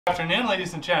Good afternoon,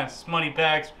 ladies and gents.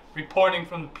 Moneybags reporting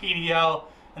from the PDL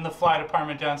in the fly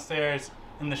department downstairs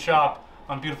in the shop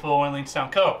on beautiful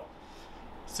Orleanstown Cove.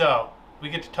 So, we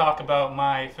get to talk about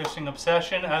my fishing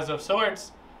obsession as of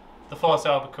sorts, the false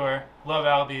albacore. Love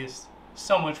albies,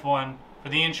 so much fun. For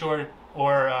the inshore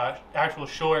or actual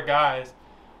shore guys,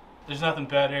 there's nothing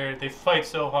better. They fight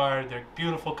so hard, they're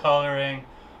beautiful coloring,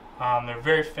 they're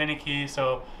very finicky,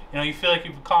 so you feel like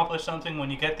you've accomplished something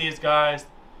when you get these guys.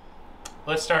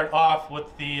 Let's start off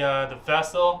with the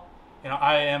vessel.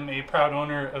 I am a proud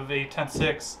owner of a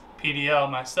 10.6 PDL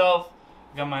myself.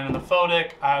 I got mine in the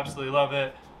Photic. I absolutely love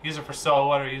it. Use it for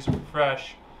saltwater, use it for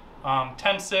fresh.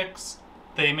 10.6,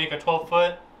 they make a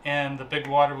 12-foot, and the big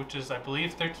water, which is I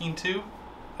believe 13.2,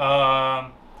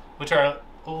 which are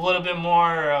a little bit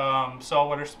more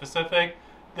saltwater specific.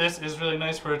 This is really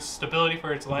nice for its stability,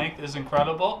 for its length is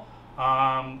incredible.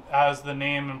 As the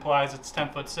name implies, it's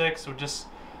 10'6", so just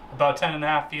about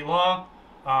 10.5 feet long.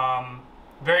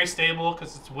 Very stable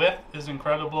because its width is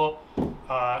incredible.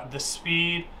 The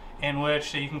speed in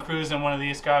which you can cruise in one of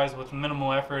these guys with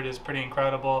minimal effort is pretty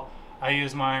incredible. I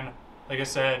use mine, like I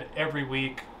said, every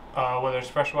week, whether it's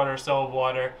freshwater or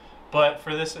saltwater. But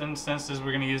for this instance,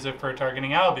 we're going to use it for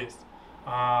targeting albies.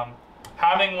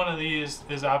 Having one of these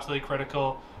is absolutely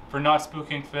critical for not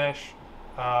spooking fish.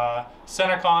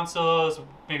 Center consoles,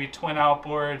 maybe twin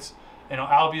outboards.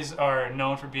 Albies are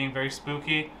known for being very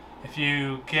spooky. If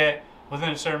you get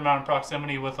within a certain amount of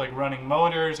proximity with like running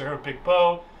motors or a big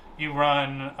boat, you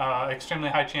run extremely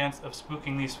high chance of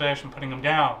spooking these fish and putting them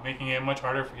down, making it much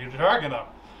harder for you to target them.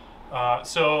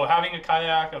 So having a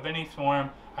kayak of any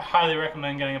form, I highly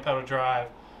recommend getting a pedal drive,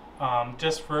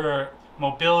 just for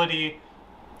mobility,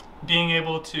 being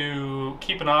able to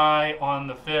keep an eye on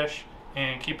the fish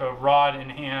and keep a rod in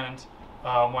hand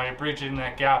while you're bridging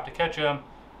that gap to catch them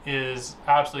is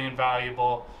absolutely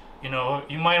invaluable.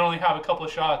 You might only have a couple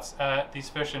of shots at these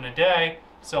fish in a day,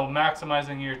 so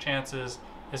maximizing your chances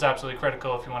is absolutely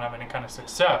critical if you want to have any kind of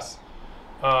success.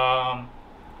 For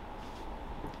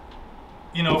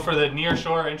the near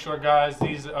shore, inshore guys,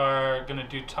 these are going to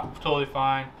do totally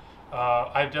fine.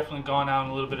 I've definitely gone out in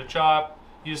a little bit of chop,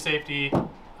 use safety.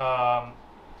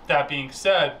 That being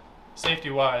said,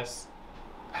 safety-wise,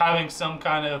 having some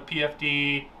kind of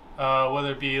PFD,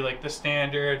 whether it be like the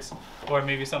standards or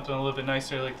maybe something a little bit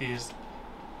nicer like these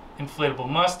inflatable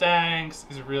Mustangs,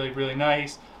 is really, really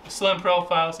nice. A slim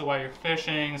profile, so while you're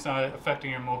fishing, it's not affecting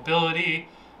your mobility,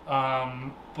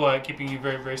 but keeping you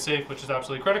very, very safe, which is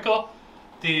absolutely critical.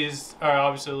 These are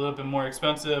obviously a little bit more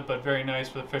expensive, but very nice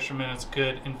for the fishermen. It's a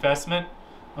good investment.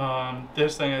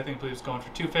 This thing I think is going for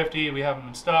 $250. We have them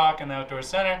in stock in the outdoor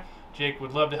center. Jake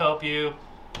would love to help you.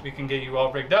 We can get you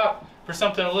all rigged up. For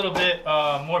something a little bit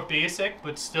more basic,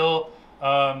 but still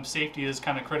safety is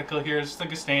kind of critical here. It's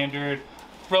like a standard,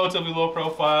 relatively low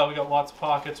profile. We got lots of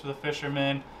pockets for the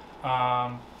fishermen.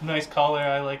 Nice color.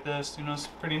 I like this. It's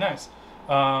pretty nice.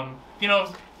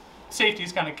 Safety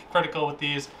is kind of critical with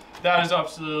these. That is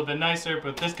obviously a little bit nicer,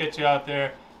 but this gets you out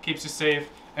there, keeps you safe,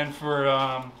 and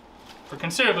for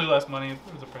considerably less money.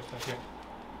 Where's the price tag here?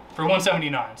 For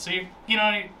 $179. So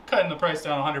you're cutting the price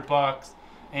down $100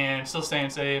 and still staying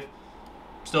safe,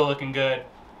 still looking good.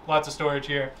 Lots of storage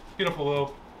here. Beautiful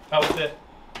little outfit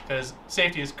because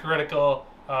safety is critical.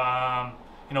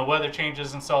 Weather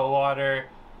changes in salt water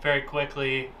very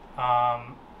quickly,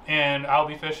 and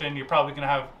albie fishing, you're probably going to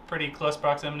have pretty close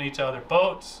proximity to other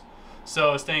boats.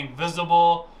 So staying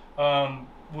visible,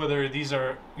 whether these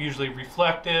are usually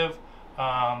reflective,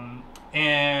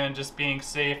 and just being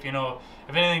safe.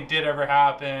 If anything did ever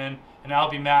happen, an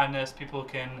albie madness, people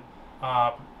can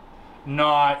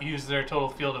not use their total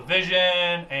field of vision,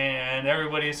 and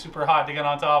everybody's super hot to get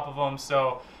on top of them.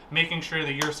 So making sure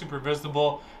that you're super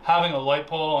visible, having a light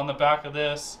pole on the back of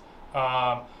this.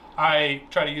 I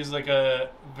try to use like a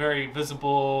very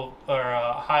visible or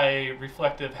a high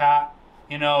reflective hat,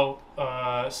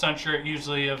 sun shirt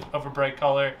usually of a bright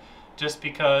color, just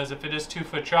because if it is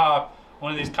 2-foot chop,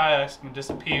 one of these kayaks can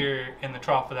disappear in the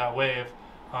trough of that wave.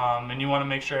 And you want to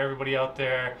make sure everybody out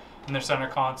there in their center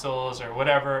consoles or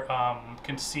whatever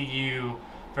can see you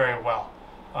very well.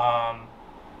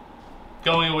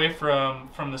 Going away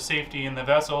from the safety and the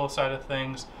vessel side of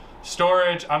things,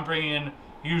 storage, I'm bringing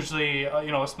usually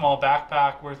a small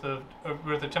backpack worth of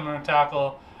timber and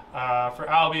tackle. For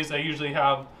albies, I usually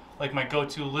have like my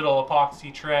go-to little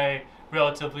epoxy tray,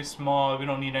 relatively small. We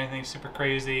don't need anything super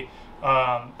crazy.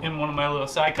 In one of my little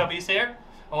side cubbies here,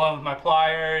 along with my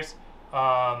pliers,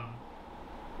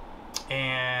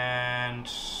 and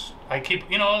I keep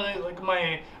like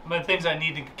my things I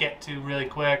need to get to really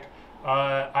quick.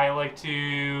 I like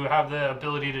to have the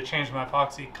ability to change my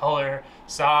epoxy color,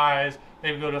 size,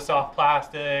 maybe go to soft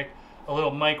plastic, a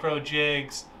little micro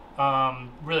jigs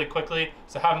really quickly.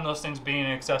 So having those things being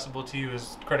accessible to you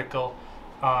is critical.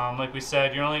 Like we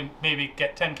said, you only maybe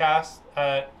get 10 casts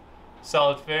at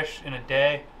solid fish in a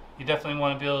day. You definitely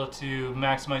want to be able to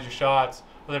maximize your shots,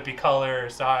 whether it be color or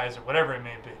size or whatever it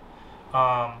may be.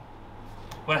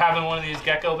 When having one of these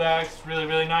gecko bags, it's really,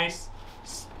 really nice.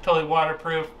 It's totally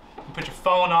waterproof. You can put your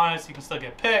phone on it so you can still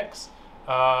get pics.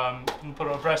 You can put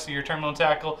it abreast of your terminal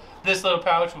tackle. This little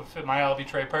pouch would fit my Albie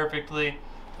tray perfectly.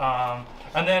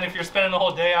 And then if you're spending the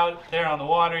whole day out there on the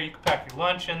water, you can pack your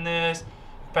lunch in this. You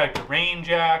can pack your rain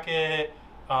jacket.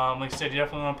 Like I said, you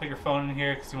definitely want to put your phone in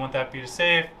here because you want that to be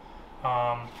safe.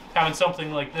 Having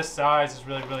something like this size is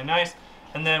really, really nice.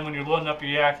 And then when you're loading up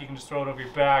your yak, you can just throw it over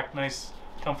your back. Nice,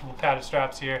 comfortable padded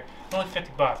straps here. Only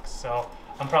 50 bucks, so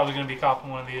I'm probably going to be copping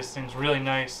one of these things. Really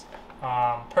nice,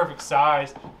 perfect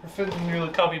size. For fitting your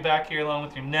little cubby back here along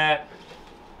with your net.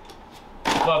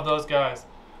 Love those guys.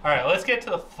 All right, let's get to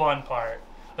the fun part.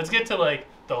 Let's get to like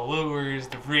the lures,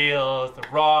 the reels, the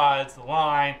rods, the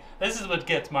line. This is what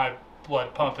gets my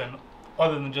blood pumping,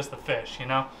 other than just the fish, you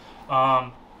know.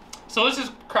 So let's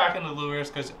just crack into the lures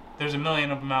because there's a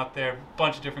million of them out there,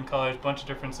 bunch of different colors, bunch of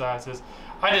different sizes.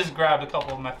 I just grabbed a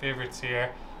couple of my favorites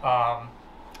here.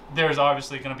 There's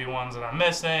obviously going to be ones that I'm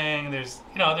missing.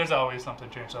 There's always something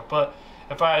changed up. But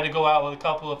if I had to go out with a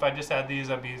couple, if I just had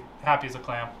these, I'd be happy as a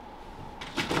clam.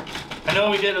 I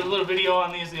know we did a little video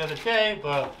on these the other day,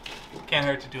 but can't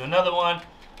hurt to do another one.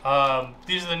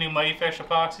 These are the new Mighty Fish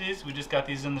epoxies. We just got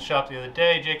these in the shop the other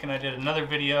day. Jake and I did another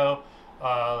video,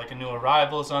 like a new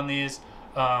arrivals on these.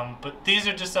 But these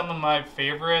are just some of my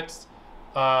favorites.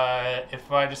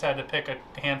 If I just had to pick a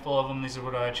handful of them, these are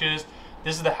what I would choose.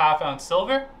 This is the 1/2 ounce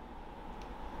silver.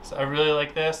 So I really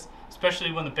like this,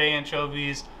 especially when the bay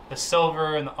anchovies, the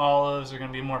silver and the olives are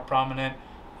going to be more prominent.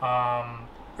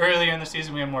 Earlier in the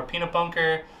season, we had more peanut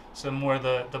bunker, so more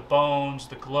the bones,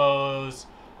 the glows,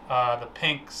 the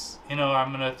pinks. You know,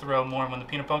 I'm going to throw more when the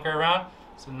peanut bunker around.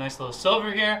 So nice little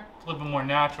silver here, a little bit more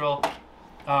natural.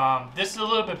 This is a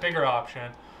little bit bigger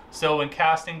option. So when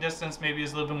casting distance maybe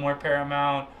is a little bit more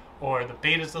paramount, or the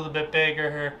bait is a little bit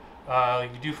bigger,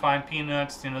 you do find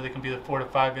peanuts, you know, they can be the 4 to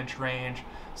 5 inch range,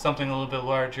 something a little bit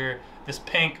larger. This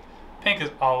pink is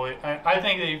always, I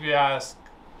think that if you ask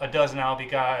a dozen Albie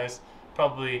guys,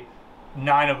 probably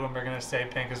 9 of them are going to say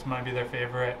pink is might be their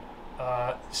favorite.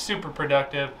 Super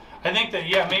productive. I think that,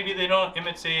 yeah, maybe they don't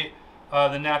imitate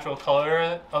the natural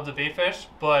color of the baitfish,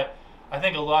 but I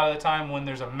think a lot of the time when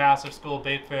there's a massive school of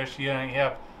baitfish, you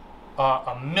have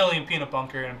a million peanut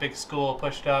bunker and a big school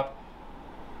pushed up.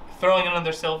 Throwing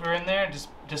another silver in there just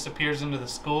disappears into the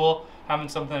school. Having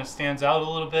something that stands out a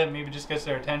little bit, maybe just gets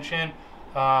their attention,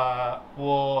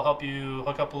 will help you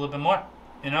hook up a little bit more,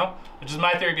 you know? Which is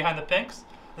my theory behind the pinks.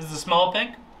 This is the small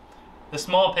pink. The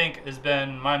small pink has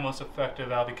been my most effective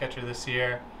Albie catcher this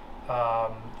year.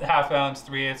 The 1/2 ounce,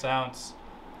 3/8 ounce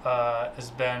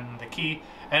has been the key.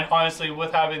 And honestly,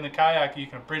 with having the kayak, you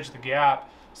can bridge the gap.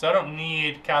 So I don't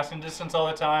need casting distance all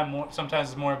the time. Sometimes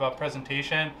it's more about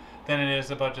presentation than it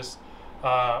is about just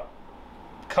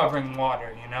covering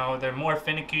water, you know? They're more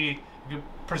finicky. If you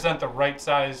present the right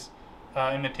size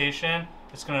imitation,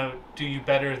 it's going to do you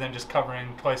better than just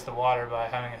covering twice the water by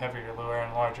having a heavier lure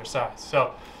and larger size.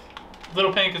 So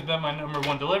Little Pink has been my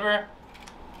 #1 deliverer.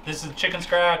 This is chicken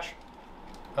scratch.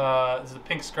 This is a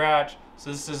pink scratch.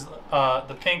 So this is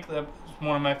the pink, that's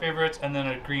one of my favorites, and then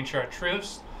a green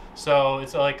chartreuse. So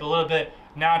it's like a little bit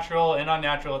natural and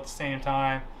unnatural at the same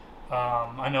time.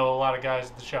 I know a lot of guys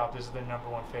at the shop, this is their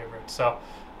 #1 favorite. So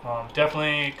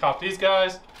definitely cop these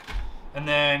guys. And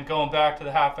then going back to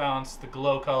the 1/2 ounce, the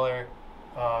glow color.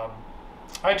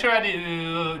 I try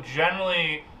to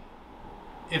generally,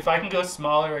 if I can go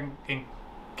smaller and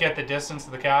get the distance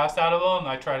of the cast out of them,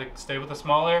 I try to stay with the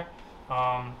smaller.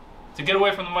 To get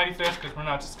away from the Mighty Fish, because we're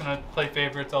not just going to play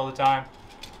favorites all the time.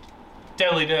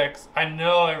 Deadly Dicks. I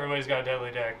know everybody's got a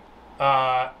Deadly Dick.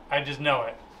 I just know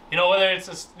it. You know, whether it's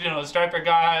the striper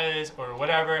guys or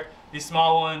whatever, these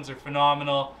small ones are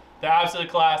phenomenal. They're absolute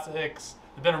classics.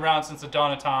 They've been around since the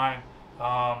dawn of time.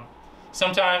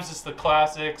 Sometimes it's the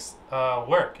classics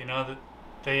work, you know, that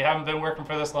they haven't been working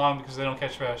for this long because they don't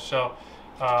catch fish. So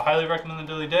highly recommend the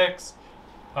Deadly Dicks.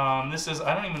 This is,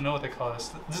 I don't even know what they call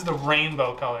this. This is the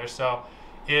rainbow color. So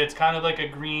it's kind of like a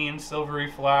green, silvery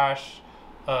flash,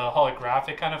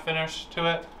 holographic kind of finish to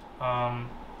it.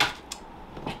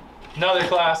 Another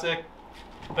classic,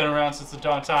 been around since the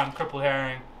dawn of time, crippled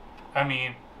herring. I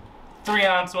mean, 3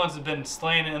 ounce ones have been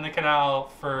slaying in the canal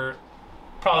for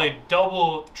probably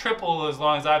double, triple as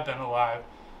long as I've been alive.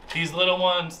 These little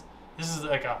ones, this is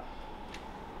like a,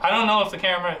 I don't know if the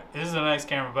camera, this is a nice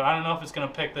camera, but I don't know if it's going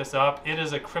to pick this up. It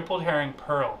is a crippled herring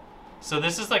pearl. So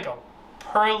this is like a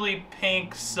pearly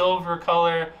pink silver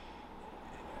color.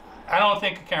 I don't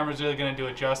think a camera is really going to do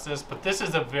it justice, but this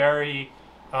is a very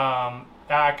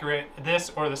accurate, this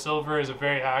or the silver is a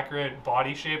very accurate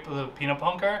body shape of the peanut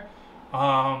bunker.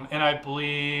 And I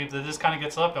believe that this kind of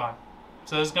gets slept on.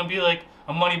 So it's going to be like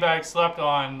a money bag slept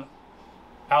on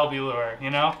Albie lure, you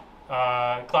know?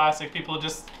 Classic. People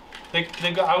just,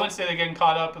 I wouldn't say they're getting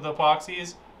caught up with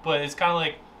epoxies, but it's kind of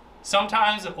like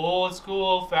sometimes the old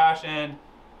school fashion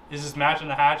is just matching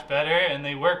the hatch better, and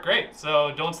they work great.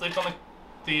 So don't sleep on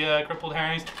the crippled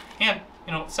herrings. And,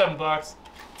 you know, $7.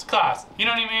 It's a class. You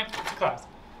know what I mean? It's a class.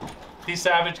 These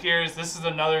Savage Gears, this is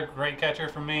another great catcher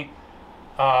for me.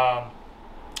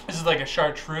 This is like a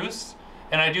chartreuse,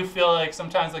 and I do feel like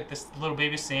sometimes like this little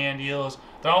baby sand eels,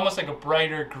 they're almost like a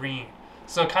brighter green.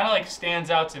 So it kind of like stands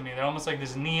out to me. They're almost like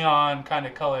this neon kind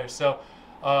of color. So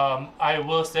I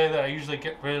will say that I usually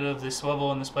get rid of the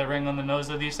swivel and the split ring on the nose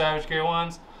of these Savage Gear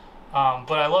ones.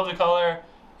 But I love the color.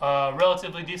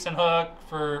 Relatively decent hook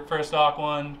for a stock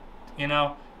one, you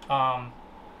know.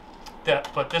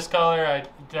 But this color, I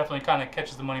definitely kind of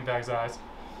catches the money bag's eyes.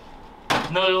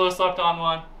 Another little slept on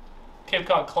one. Cape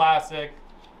Cod Classic.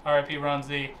 RIP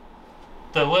Runzie.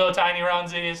 The little tiny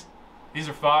Runzies. These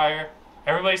are fire.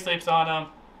 Everybody sleeps on them.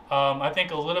 I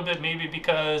think a little bit maybe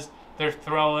because they're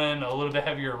throwing a little bit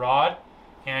heavier rod,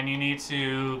 and you need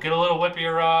to get a little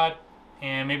whippier rod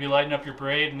and maybe lighten up your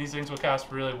braid, and these things will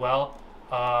cast really well.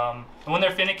 And when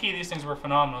they're finicky, these things work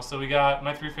phenomenal. So we got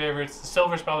my 3 favorites. The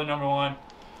silver's probably #1,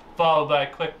 followed by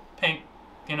a quick pink,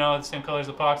 you know, the same color as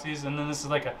epoxies, and then this is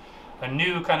like a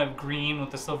new kind of green with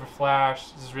the silver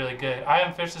flash. This is really good. I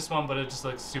haven't fished this one, but it just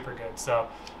looks super good. So,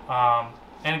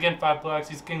 and again, $5.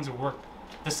 These things work.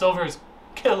 The silver is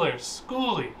killer,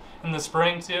 schooly in the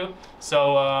spring too.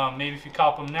 So maybe if you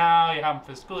cop them now, you have them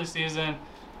for the schooly season,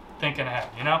 thinking ahead,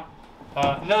 you know?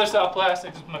 Another soft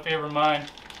plastic is my favorite of mine.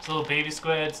 It's little baby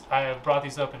squids. I have brought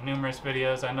these up in numerous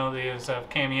videos. I know these have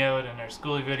cameoed in their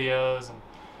schooly videos and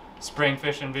spring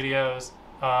fishing videos.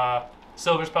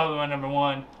 Silver's probably my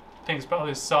 #1. Pink is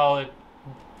probably a solid,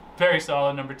 very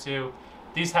solid #2.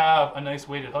 These have a nice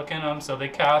weighted hook in them, so they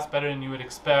cast better than you would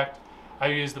expect. I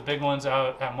use the big ones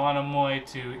out at Monomoy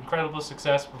to incredible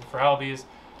success for Albies.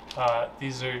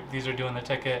 These are doing the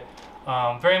ticket.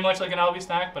 Very much like an Albie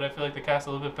snack, but I feel like they cast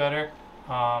a little bit better.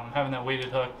 Having that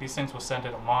weighted hook, these things will send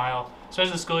it a mile. So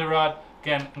there's the schoolie rod.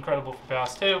 Again, incredible for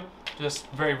bass too. Just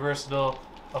very versatile,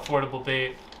 affordable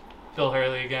bait. Bill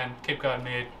Hurley again, Cape Cod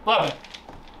made. Love it.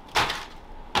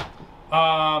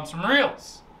 Some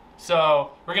reels.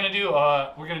 So we're gonna do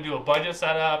a budget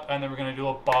setup, and then we're gonna do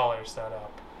a baller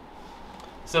setup.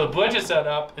 So the budget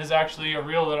setup is actually a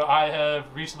reel that I have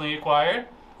recently acquired.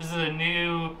 This is a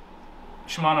new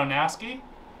Shimano Nasky.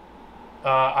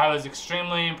 I was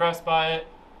extremely impressed by it.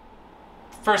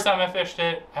 First time I fished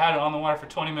it, I had it on the water for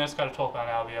 20 minutes, got a 12-pound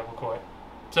Albacore.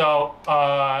 So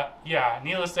yeah,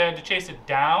 needless to say, I had to chase it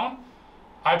down.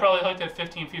 I probably hooked it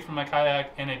 15 feet from my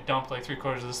kayak, and it dumped like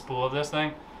 3/4 of the spool of this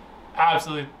thing.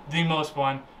 Absolutely the most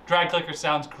fun. Drag clicker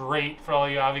sounds great for all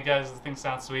you Albie guys. The thing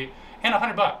sounds sweet, and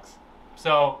 $100.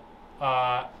 So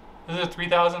this is a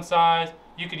 3,000 size.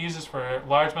 You could use this for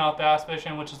largemouth bass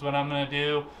fishing, which is what I'm gonna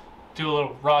do. Do a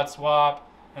little rod swap,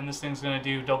 and this thing's gonna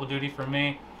do double duty for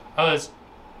me. I was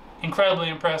incredibly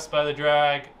impressed by the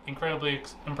drag, incredibly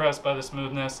impressed by the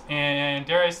smoothness, and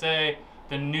dare I say,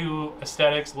 the new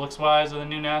aesthetics, looks-wise, of the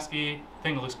new Nasky. I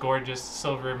think it looks gorgeous.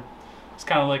 Silver, it's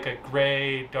kind of like a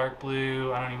gray, dark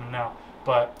blue. I don't even know,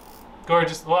 but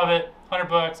gorgeous. Love it.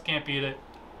 $100, can't beat it.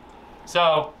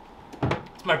 So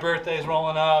it's my birthday's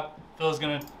rolling up. Phil's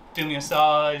gonna do me a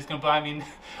solid. He's gonna buy me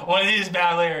one of these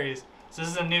bad Larrys. So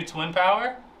this is a new twin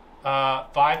power,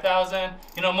 5,000.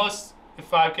 You know, most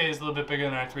 5K is a little bit bigger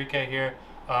than our 3K here,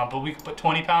 but we could put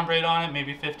 20-pound braid on it,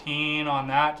 maybe 15 on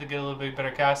that to get a little bit better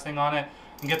casting on it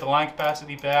and get the line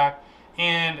capacity back.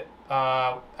 And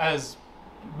as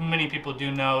many people do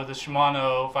know, the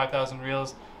Shimano 5,000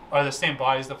 reels are the same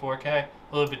body as the 4K,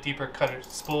 a little bit deeper cutter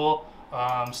spool.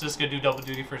 So this is gonna do double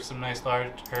duty for some nice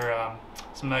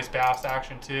some nice bass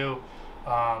action too.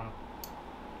 But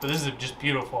this is just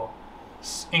beautiful.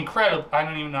 It's incredible. I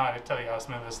don't even know how to tell you how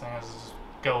smooth this thing is. It just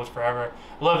goes forever.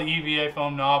 Love the EVA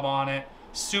foam knob on it.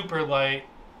 Super light.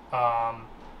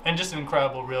 And just an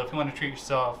incredible reel. If you want to treat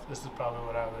yourself, this is probably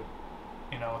what I would,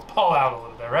 you know, pull out a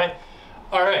little bit, right?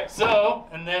 All right. So,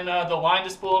 and then the line to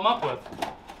spool them up with.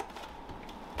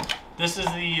 This is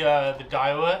the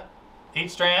Daiwa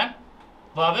 8-strand.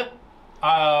 Love it.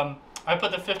 I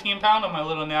put the 15 pound on my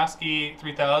little Nasky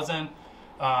 3000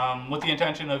 with the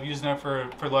intention of using it for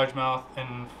largemouth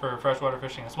and for freshwater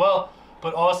fishing as well,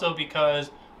 but also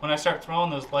because when I start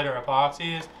throwing those lighter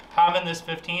epoxies, having this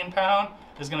 15 pound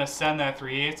is going to send that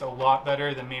 3/8 a lot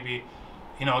better than maybe,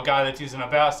 you know, a guy that's using a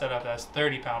bass setup that has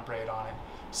 30 pound braid on it.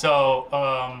 So,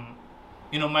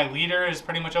 you know, my leader is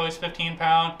pretty much always 15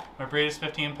 pound. My braid is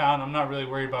 15 pound. I'm not really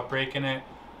worried about breaking it.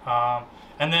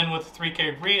 And then with the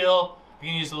 3K reel, I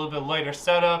can use a little bit lighter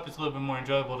setup. It's a little bit more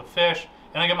enjoyable to fish,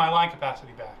 and I get my line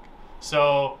capacity back.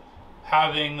 So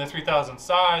having the 3000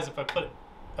 size, if I put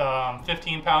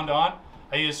 15 pound on,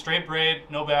 I use straight braid,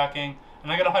 no backing,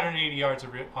 and I got 180 yards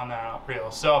on that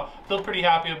reel. So I feel pretty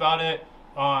happy about it.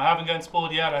 I haven't gotten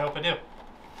spooled yet. I hope I do.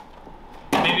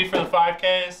 Maybe for the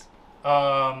 5Ks,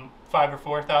 5 or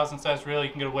 4,000 size reel, you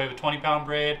can get away with 20 pound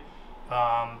braid.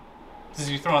 As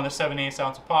you throw on the 7/8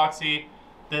 ounce epoxy,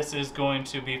 this is going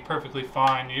to be perfectly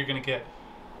fine. You're going to get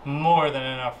more than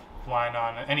enough line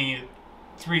on any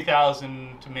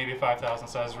 3,000 to maybe 5,000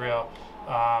 size reel.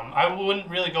 I wouldn't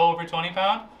really go over 20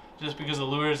 pound just because the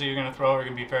lures that you're going to throw are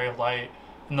going to be very light.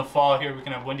 In the fall here, we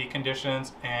can have windy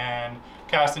conditions and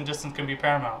casting distance can be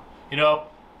paramount. You know,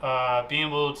 being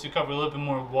able to cover a little bit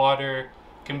more water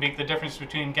can make the difference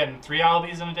between getting 3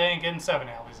 Albies in a day and getting 7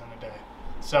 Albies in a day.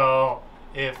 So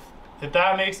if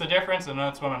that makes the difference, then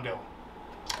that's what I'm doing.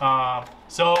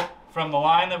 So from the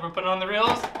line that we're putting on the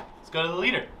reels, let's go to the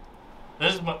leader.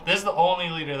 This is the only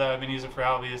leader that I've been using for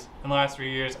Albies in the last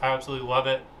 3 years. I absolutely love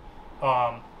it.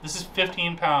 This is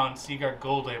 15 pound Seaguard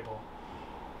Gold Label.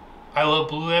 I love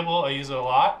Blue Label. I use it a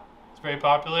lot. It's very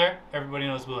popular. Everybody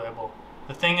knows Blue Label.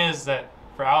 The thing is that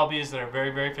for Albies that are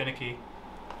very, very finicky,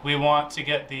 we want to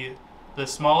get the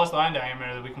smallest line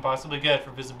diameter that we can possibly get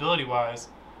for visibility wise.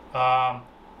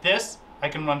 This, I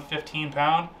can run 15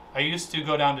 pound. I used to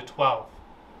go down to 12.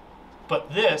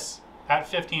 But this, at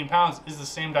 15 pounds, is the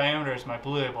same diameter as my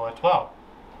Blue Label at 12.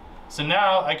 So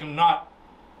now I can not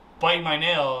bite my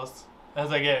nails as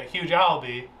I get a huge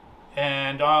Albie,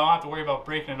 and I don't have to worry about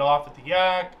breaking it off at the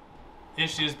yak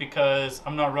issues because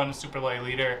I'm not running super light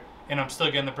leader, and I'm still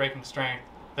getting the breaking strength.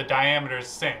 The diameter is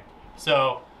the same.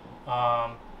 So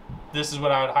this is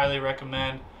what I would highly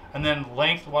recommend. And then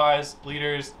lengthwise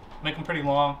leaders, make them pretty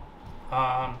long.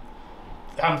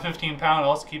 Having 15 pound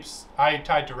also keeps, I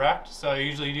tie direct, so I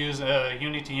usually use a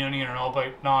uni to uni or an all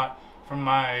bite knot from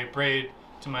my braid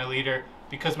to my leader,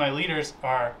 because my leaders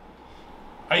are,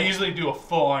 I usually do a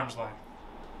full arm's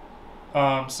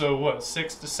length. So what,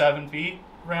 6 to 7 feet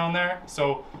around there.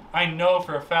 So I know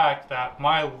for a fact that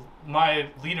my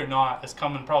leader knot is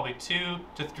coming probably 2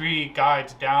 to 3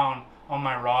 guides down on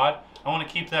my rod. I want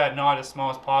to keep that knot as small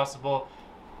as possible,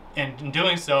 and in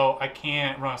doing so, I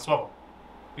can't run a swivel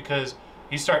because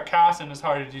you start casting as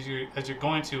hard as you're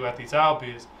going to at these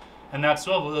Albies, and that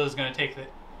swivel is going to take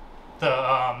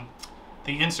the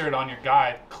insert on your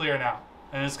guide clearing out,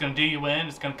 and it's going to do you in.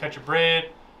 It's going to cut your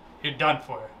braid. You're done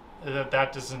for it.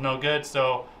 That just is no good.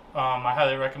 So I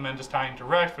highly recommend just tying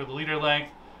direct for the leader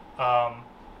length.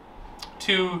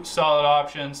 2 solid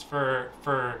options for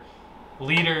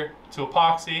leader to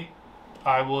epoxy.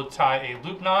 I will tie a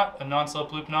loop knot, a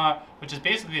non-slip loop knot, which is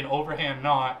basically an overhand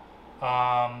knot,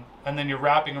 and then you're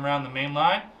wrapping around the main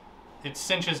line. It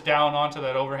cinches down onto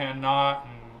that overhand knot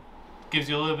and gives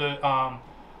you a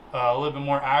little bit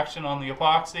more action on the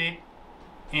epoxy.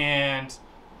 And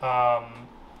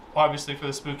obviously for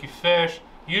the spooky fish,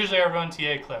 usually I run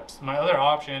TA clips. My other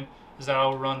option is that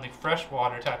I'll run the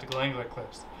freshwater tactical angler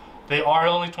clips. They are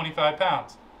only 25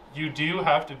 pounds. You do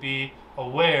have to be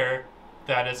aware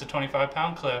that it's a 25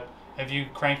 pound clip. If you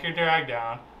crank your drag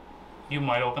down, you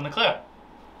might open the clip.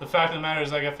 The fact of the matter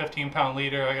is I got a 15 pound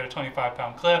leader, I got a 25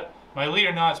 pound clip. My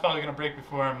leader knot is probably going to break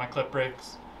before my clip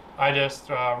breaks. I just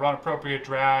run appropriate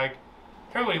drag.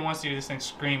 Everybody wants to do this thing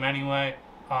scream anyway.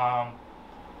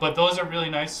 But those are really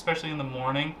nice, especially in the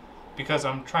morning, because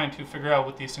I'm trying to figure out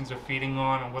what these things are feeding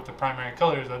on and what the primary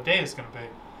color of the day is going to be.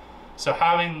 So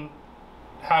having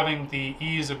the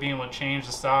ease of being able to change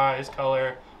the size,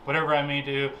 color, whatever I may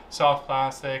do, soft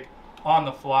plastic, on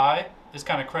the fly is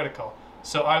kind of critical.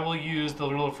 So I will use the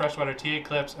little freshwater TA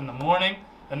clips in the morning,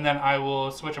 and then I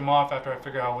will switch them off after I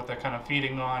figure out what they're kind of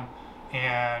feeding on,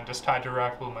 and just tie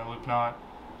direct with my loop knot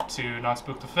to not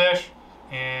spook the fish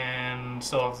and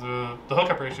still have the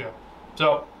hookup ratio.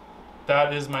 So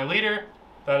that is my leader,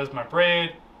 that is my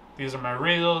braid, these are my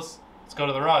reels. Let's go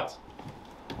to the rods.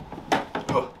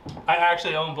 I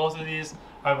actually own both of these.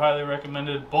 I've highly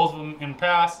recommended both of them in the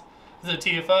past. This is a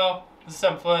TFO, this is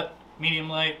 7 foot, medium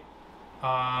light.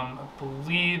 I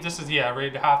believe this is,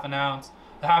 rated to 1/2 ounce.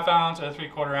 The 1/2 ounce or the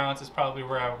 3/4 ounce is probably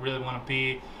where I really want to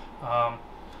be.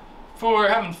 For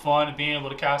having fun and being able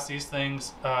to cast these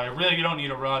things, really you don't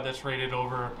need a rod that's rated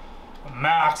over a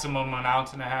maximum 1.5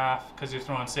 ounces because you're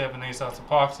throwing 7/8 ounce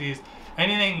epoxies.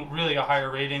 Anything really a higher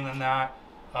rating than that,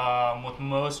 with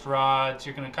most rods,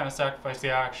 you're going to kind of sacrifice the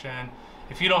action.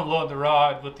 If you don't load the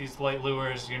rod with these light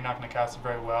lures, you're not going to cast it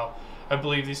very well. I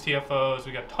believe these TFOs,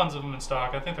 we got tons of them in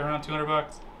stock. I think they're around 200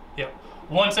 bucks. Yep,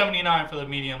 $179 for the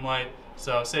medium light,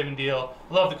 so saving deal.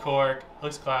 Love the cork,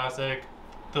 looks classic.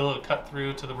 The little cut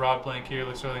through to the rod blank here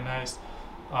looks really nice.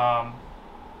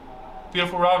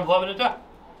 Beautiful rod, love it to death.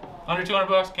 Under 200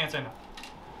 bucks, can't say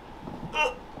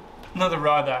no. Another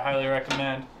rod that I highly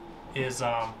recommend is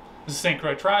the St.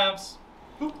 Croix Triumphs.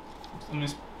 Let me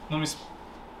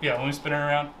spin it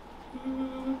around.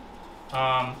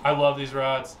 I love these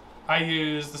rods. I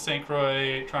use the St.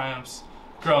 Croix Triumphs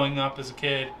growing up as a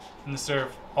kid in the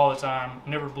surf all the time.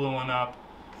 Never blew one up.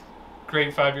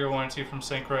 Great 5-year warranty from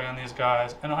St. Croix on these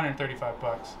guys, and 135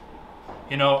 bucks.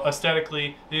 You know,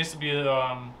 aesthetically, they used to be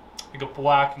like a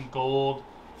black and gold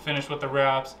finish with the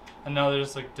wraps, and now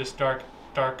there's like this dark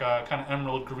kind of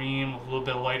emerald green with a little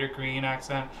bit of lighter green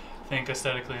accent. I think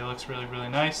aesthetically it looks really, really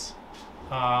nice.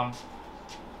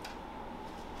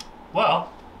 Well,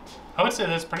 I would say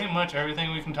that's pretty much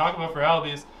everything we can talk about for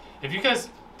Albies. If you guys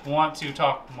want to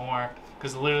talk more,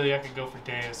 because literally I could go for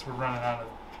days, we're running out of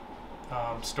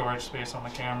storage space on the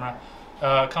camera,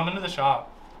 come into the shop,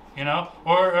 you know,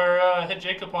 or hit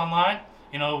Jacob online.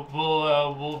 You know,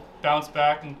 we'll bounce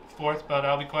back and forth about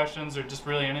Albie questions or just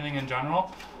really anything in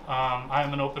general. I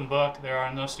am an open book. There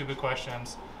are no stupid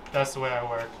questions. That's the way I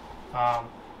work.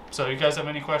 So you guys have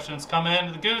any questions, come in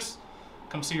to the Goose.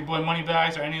 Come see your boy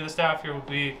Moneybags or any of the staff here. Will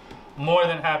be more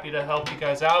than happy to help you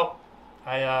guys out.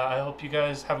 I hope you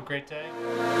guys have a great day.